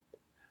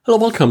Hello,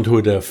 welcome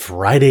to the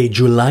Friday,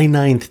 July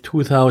 9th,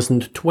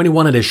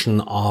 2021 edition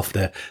of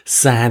the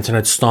SANS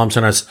Internet Storm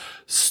Center's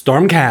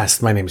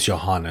StormCast. My name is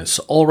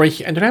Johannes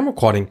Ulrich and today I'm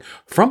recording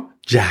from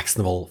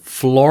Jacksonville,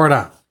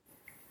 Florida.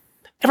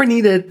 Ever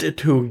needed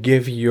to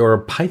give your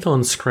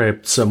Python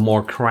scripts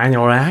more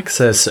granular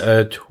access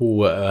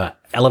to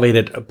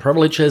elevated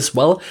privileges?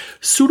 Well,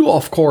 sudo,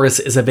 of course,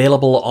 is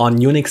available on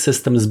Unix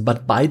systems,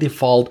 but by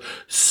default,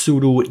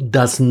 sudo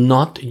does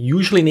not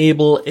usually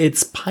enable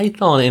its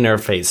Python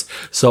interface.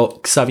 So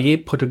Xavier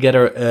put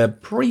together a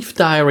brief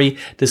diary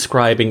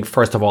describing,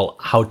 first of all,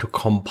 how to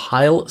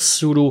compile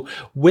sudo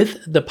with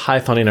the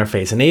Python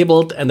interface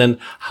enabled, and then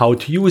how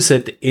to use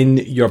it in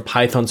your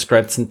Python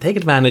scripts and take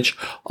advantage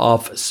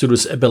of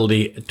sudo's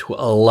ability to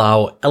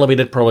allow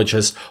elevated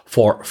privileges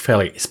for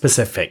fairly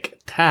specific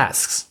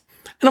tasks.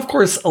 And of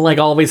course, like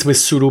always with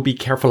sudo, be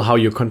careful how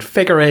you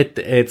configure it.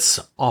 It's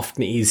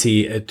often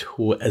easy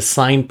to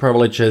assign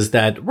privileges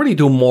that really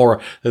do more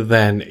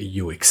than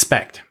you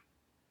expect.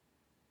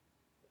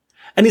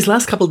 And these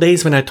last couple of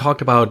days when I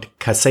talked about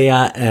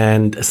Kaseya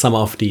and some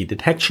of the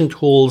detection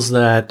tools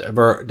that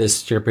were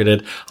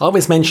distributed, I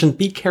always mentioned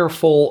be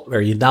careful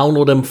where you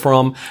download them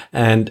from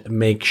and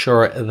make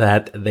sure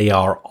that they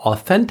are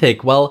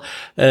authentic. Well,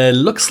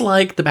 looks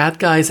like the bad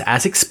guys,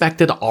 as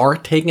expected, are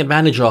taking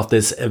advantage of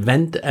this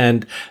event,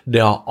 and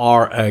there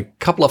are a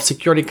couple of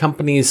security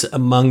companies,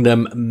 among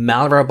them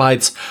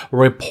Malwarebytes,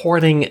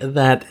 reporting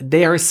that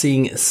they are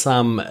seeing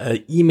some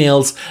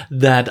emails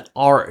that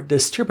are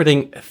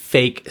distributing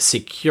fake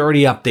security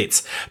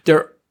updates.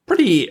 They're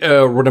pretty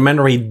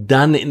rudimentary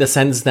done in the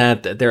sense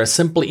that there are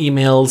simple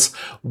emails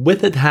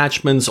with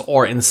attachments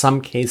or in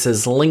some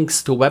cases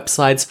links to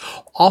websites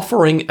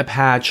offering a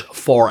patch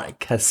for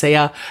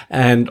Kaseya.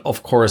 And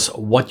of course,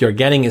 what you're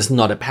getting is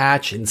not a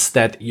patch.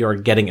 Instead, you're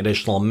getting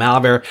additional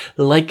malware,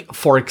 like,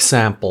 for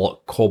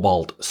example,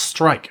 Cobalt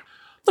Strike.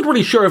 Not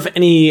really sure if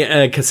any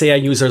Kaseya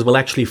users will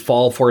actually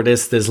fall for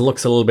this. This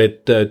looks a little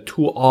bit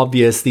too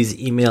obvious, these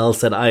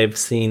emails that I've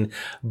seen,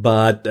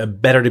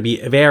 but better to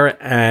be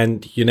aware,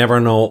 and you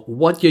never know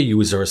what your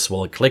users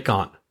will click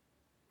on.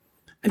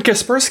 And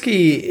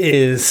Kaspersky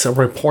is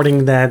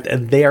reporting that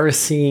they are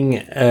seeing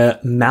a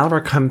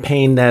malware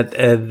campaign that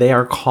they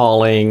are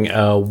calling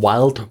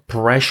wild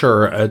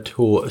pressure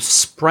to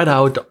spread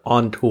out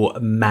onto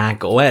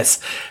Mac OS.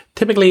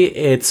 Typically,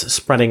 it's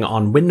spreading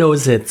on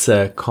Windows. It's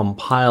a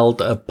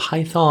compiled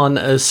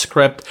Python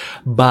script,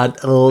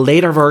 but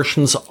later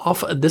versions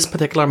of this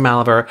particular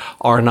malware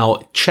are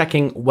now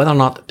checking whether or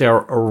not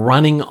they're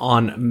running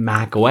on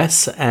Mac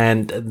OS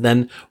and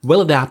then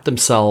will adapt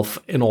themselves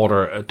in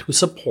order to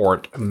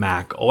support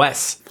Mac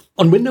OS.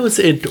 On Windows,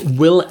 it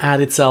will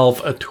add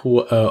itself to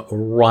a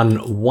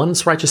run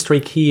once registry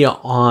key.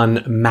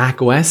 On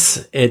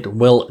macOS, it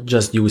will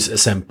just use a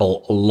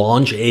simple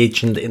launch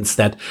agent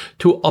instead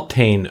to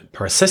obtain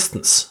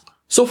persistence.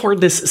 So far,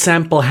 this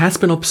sample has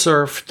been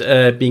observed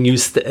being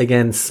used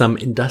against some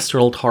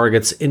industrial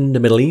targets in the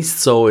Middle East,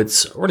 so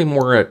it's really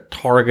more a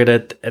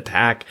targeted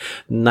attack.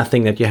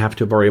 Nothing that you have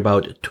to worry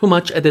about too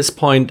much at this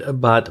point,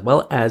 but,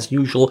 well, as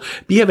usual,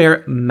 be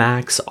aware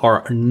Macs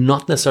are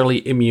not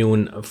necessarily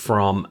immune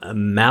from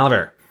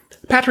malware.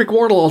 Patrick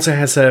Wardle also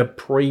has a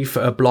brief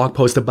blog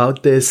post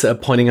about this,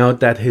 pointing out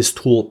that his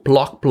tool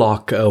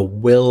BlockBlock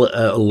will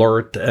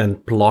alert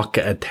and block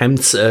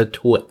attempts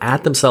to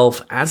add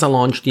themselves as a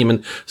launch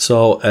daemon.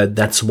 So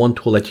that's one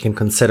tool that you can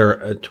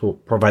consider to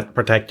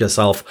protect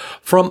yourself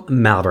from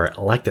malware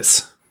like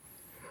this.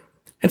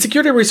 And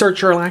security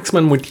researcher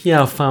Laxman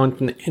Mutia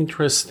found an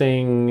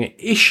interesting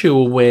issue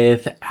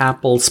with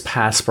Apple's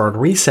password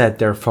reset.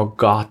 They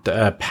forgot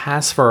a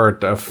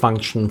password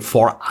function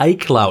for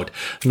iCloud.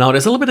 Now,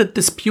 there's a little bit of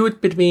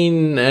dispute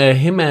between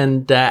him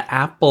and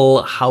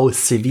Apple how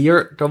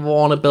severe the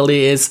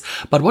vulnerability is.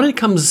 But what it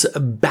comes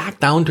back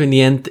down to in the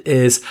end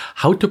is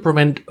how to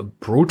prevent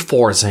brute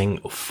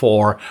forcing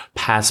for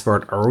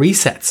password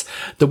resets.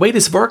 The way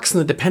this works,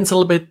 and it depends a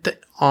little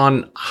bit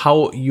on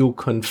how you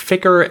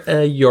configure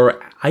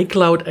your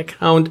iCloud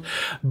account,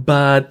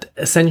 but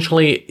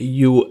essentially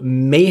you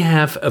may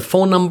have a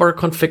phone number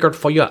configured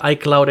for your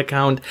iCloud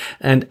account,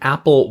 and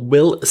Apple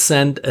will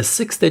send a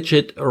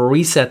 6-digit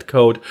reset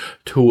code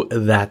to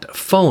that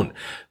phone.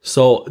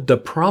 So the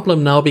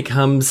problem now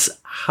becomes,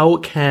 how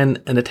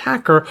can an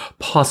attacker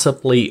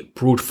possibly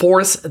brute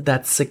force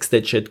that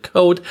 6-digit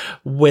code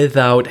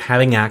without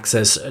having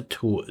access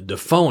to the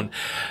phone?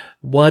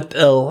 What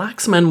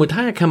Laxman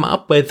Mutaya came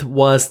up with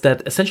was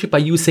that essentially by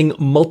using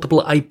multiple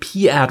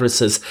IP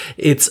addresses,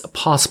 it's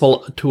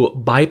possible to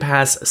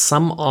bypass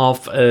some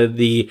of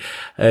the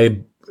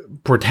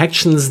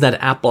protections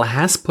that Apple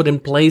has put in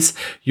place.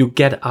 You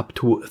get up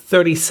to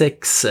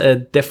 36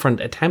 different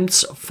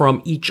attempts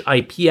from each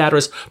IP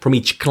address, from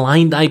each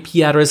client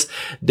IP address.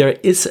 There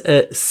is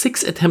a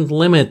 6-attempt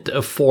limit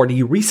for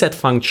the reset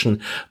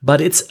function, but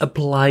it's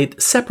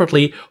applied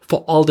separately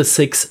for all the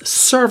 6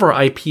 server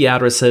IP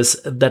addresses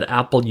that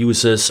Apple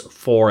uses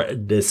for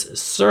this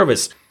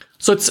service.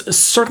 So it's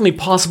certainly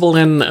possible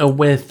then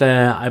with,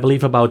 I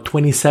believe, about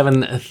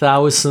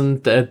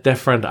 27,000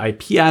 different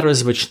IP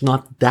addresses, which is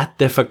not that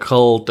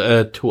difficult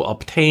to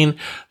obtain,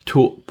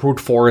 to brute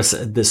force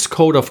this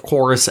code. Of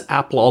course,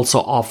 Apple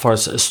also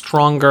offers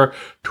stronger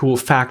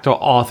two-factor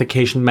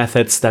authentication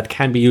methods that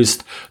can be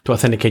used to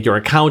authenticate your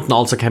account and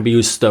also can be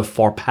used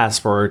for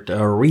password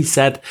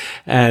reset.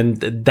 And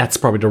that's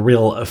probably the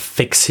real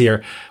fix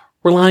here.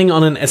 Relying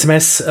on an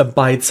SMS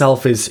by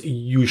itself is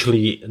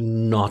usually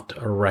not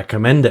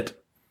recommended.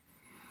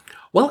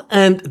 Well,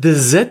 and this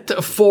is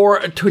it for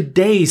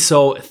today.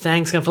 So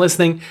thanks again for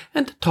listening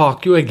and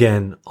talk to you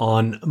again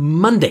on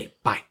Monday.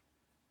 Bye.